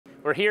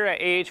We're here at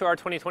AHVACR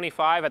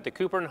 2025 at the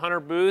Cooper & Hunter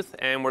booth,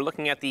 and we're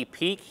looking at the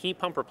PEAQ heat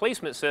pump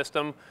replacement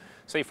system,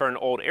 say for an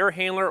old air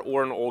handler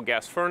or an old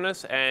gas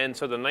furnace. And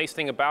so the nice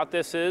thing about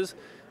this is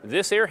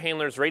this air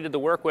handler is rated to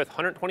work with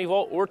 120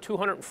 volt or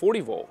 240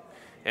 volt.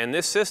 And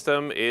this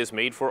system is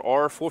made for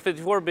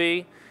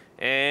R454B.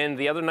 And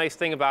the other nice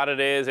thing about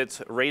it is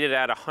it's rated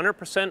at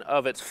 100%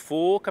 of its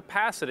full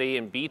capacity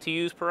in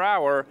BTUs per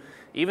hour,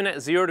 even at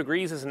 0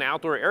 degrees as an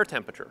outdoor air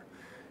temperature.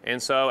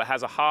 And so it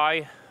has a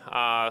high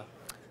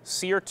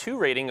CR2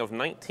 rating of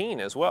 19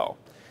 as well.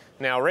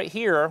 Now right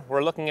here,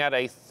 we're looking at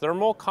a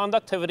thermal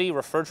conductivity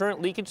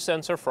refrigerant leakage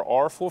sensor for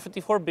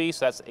R454B,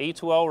 so that's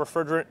A2L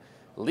refrigerant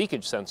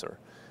leakage sensor.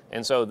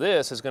 And so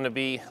this is going to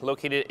be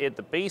located at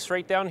the base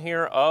right down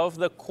here of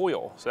the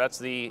coil. So that's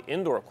the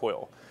indoor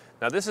coil.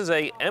 Now this is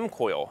a M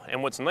coil,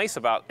 and what's nice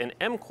about an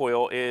M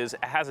coil is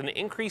it has an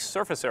increased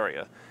surface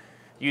area.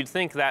 You'd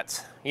think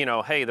that,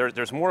 hey,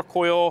 there's more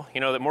coil,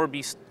 that more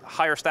be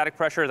higher static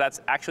pressure.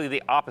 That's actually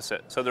the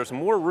opposite. So there's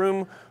more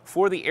room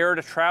for the air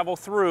to travel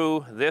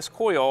through this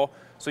coil,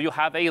 so you'll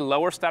have a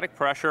lower static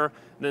pressure.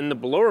 Then the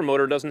blower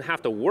motor doesn't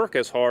have to work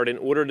as hard in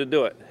order to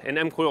do it. And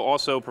M coil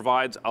also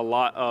provides a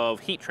lot of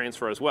heat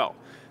transfer as well.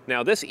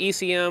 Now this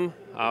ECM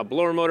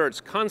blower motor,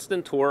 it's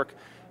constant torque,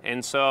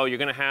 and so you're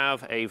gonna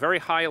have a very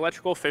high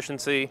electrical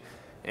efficiency.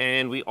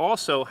 And we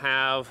also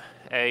have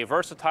a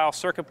versatile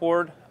circuit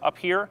board up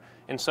here.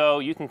 And so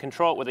you can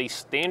control it with a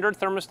standard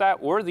thermostat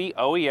or the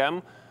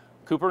OEM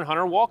Cooper &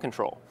 Hunter wall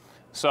control.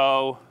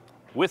 So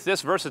with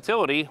this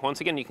versatility,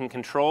 once again, you can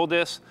control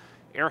this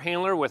air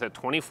handler with a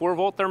 24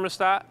 volt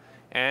thermostat,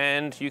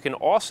 and you can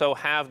also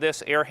have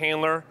this air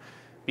handler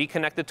be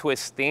connected to a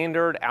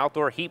standard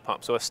outdoor heat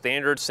pump. So a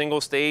standard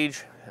single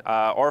stage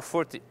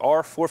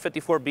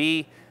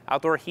R454B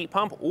outdoor heat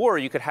pump, or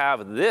you could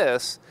have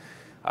this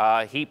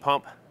heat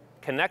pump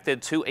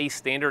connected to a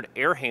standard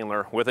air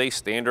handler with a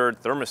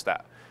standard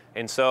thermostat.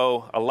 And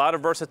so a lot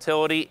of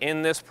versatility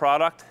in this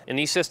product. And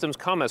these systems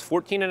come as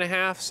 14.5,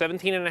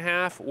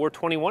 17.5, or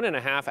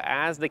 21.5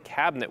 as the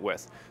cabinet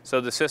width.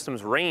 So the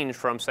systems range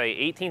from, say,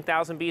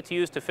 18,000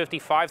 BTUs to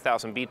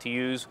 55,000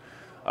 BTUs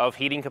of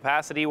heating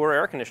capacity or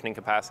air conditioning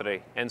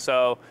capacity. And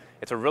so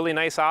it's a really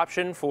nice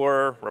option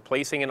for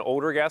replacing an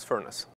older gas furnace.